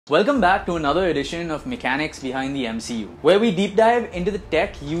Welcome back to another edition of Mechanics Behind the MCU, where we deep dive into the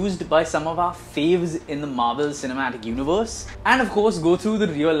tech used by some of our faves in the Marvel Cinematic Universe, and of course go through the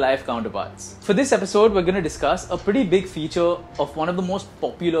real life counterparts. For this episode, we're going to discuss a pretty big feature of one of the most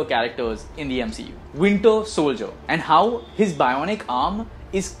popular characters in the MCU, Winter Soldier, and how his bionic arm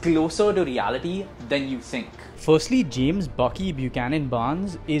is closer to reality than you think. Firstly, James Bucky Buchanan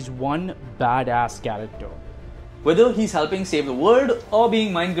Barnes is one badass character. Whether he's helping save the world or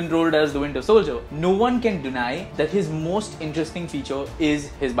being mind-controlled as the Winter Soldier, no one can deny that his most interesting feature is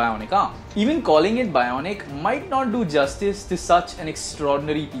his bionic arm. Even calling it bionic might not do justice to such an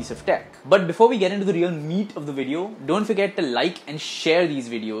extraordinary piece of tech. But before we get into the real meat of the video, don't forget to like and share these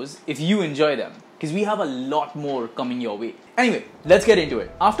videos if you enjoy them, because we have a lot more coming your way. Anyway, let's get into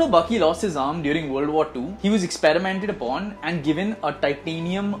it. After Bucky lost his arm during World War II, he was experimented upon and given a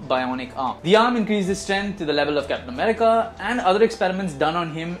titanium bionic arm. The arm increased his strength to the level of Captain America, and other experiments done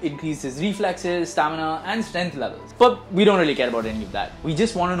on him increased his reflexes, stamina, and strength levels. But we don't really care about any of that. We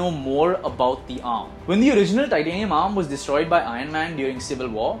just want to know more about the arm. When the original titanium arm was destroyed by Iron Man during Civil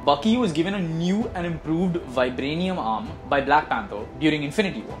War, Bucky was given a new and improved vibranium arm by Black Panther during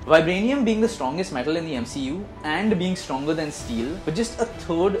Infinity War. Vibranium being the strongest metal in the MCU and being stronger than steel, but just a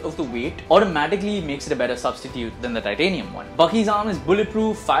third of the weight, automatically makes it a better substitute than the titanium one. Bucky's arm is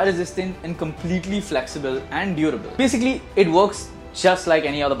bulletproof, fire resistant, and completely flexible and durable. Basically, it works just like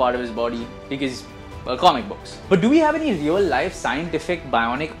any other part of his body because, well, comic books. But do we have any real life scientific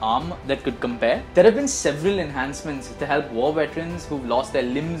bionic arm that could compare? There have been several enhancements to help war veterans who've lost their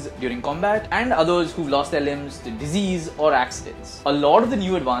limbs during combat and others who've lost their limbs to disease or accidents. A lot of the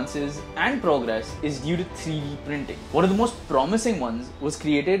new advances and progress is due to 3D printing. One of the most promising ones was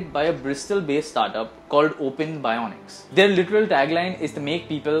created by a Bristol-based startup called Open Bionics. Their literal tagline is to make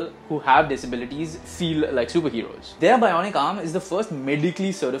people who have disabilities feel like superheroes. Their bionic arm is the first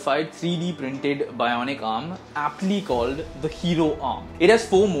medically certified 3D printed bionic arm, aptly called the Hero Arm. It has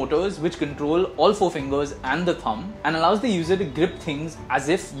 4 motors which control all 4 fingers and the thumb and allows the user to grip things as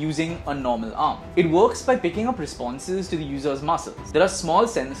if using a normal arm. It works by picking up responses to the user's muscles. There are small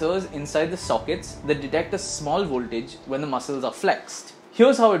sensors inside the sockets that detect a small voltage when the muscles are flexed.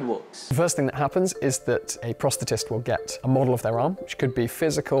 Here's how it works. The first thing that happens is that a prosthetist will get a model of their arm, which could be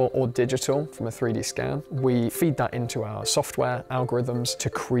physical or digital from a 3D scan. We feed that into our software algorithms to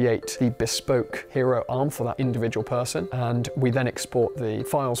create the bespoke hero arm for that individual person. And we then export the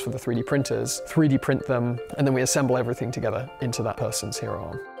files for the 3D printers, 3D print them, and then we assemble everything together into that person's hero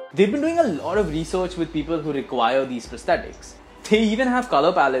arm. They've been doing a lot of research with people who require these prosthetics. They even have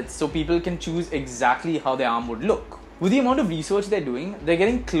color palettes so people can choose exactly how their arm would look. With the amount of research they're doing, they're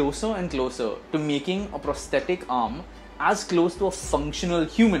getting closer and closer to making a prosthetic arm as close to a functional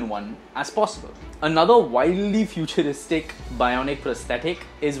human one as possible. Another wildly futuristic bionic prosthetic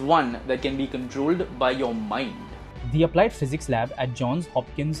is one that can be controlled by your mind. The Applied Physics Lab at Johns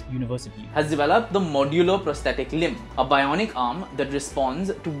Hopkins University has developed the modular prosthetic limb, a bionic arm that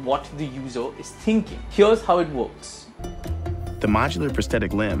responds to what the user is thinking. Here's how it works. The modular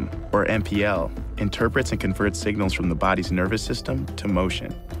prosthetic limb, or MPL, interprets and converts signals from the body's nervous system to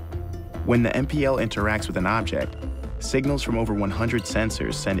motion. When the MPL interacts with an object, signals from over 100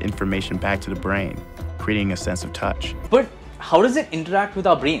 sensors send information back to the brain, creating a sense of touch. But how does it interact with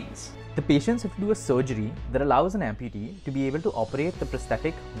our brains? The patients have to do a surgery that allows an amputee to be able to operate the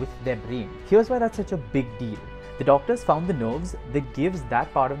prosthetic with their brain. Here's why that's such a big deal. The doctors found the nerves that gives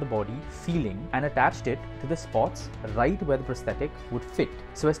that part of the body feeling and attached it to the spots right where the prosthetic would fit,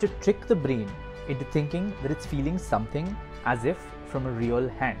 so as to trick the brain into thinking that it's feeling something as if from a real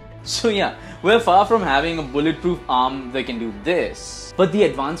hand. So yeah, we're far from having a bulletproof arm that can do this. But the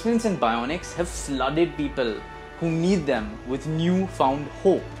advancements in bionics have flooded people who need them with newfound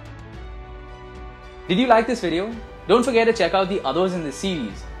hope. Did you like this video? Don't forget to check out the others in this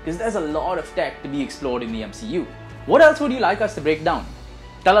series, because there's a lot of tech to be explored in the MCU. What else would you like us to break down?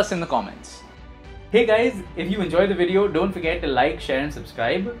 Tell us in the comments. Hey guys, if you enjoyed the video, don't forget to like, share and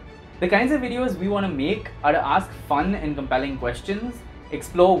subscribe. The kinds of videos we want to make are to ask fun and compelling questions,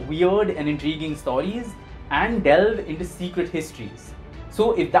 explore weird and intriguing stories, and delve into secret histories.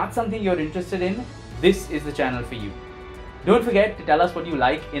 So if that's something you're interested in, this is the channel for you. Don't forget to tell us what you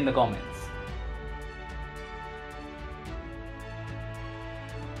like in the comments.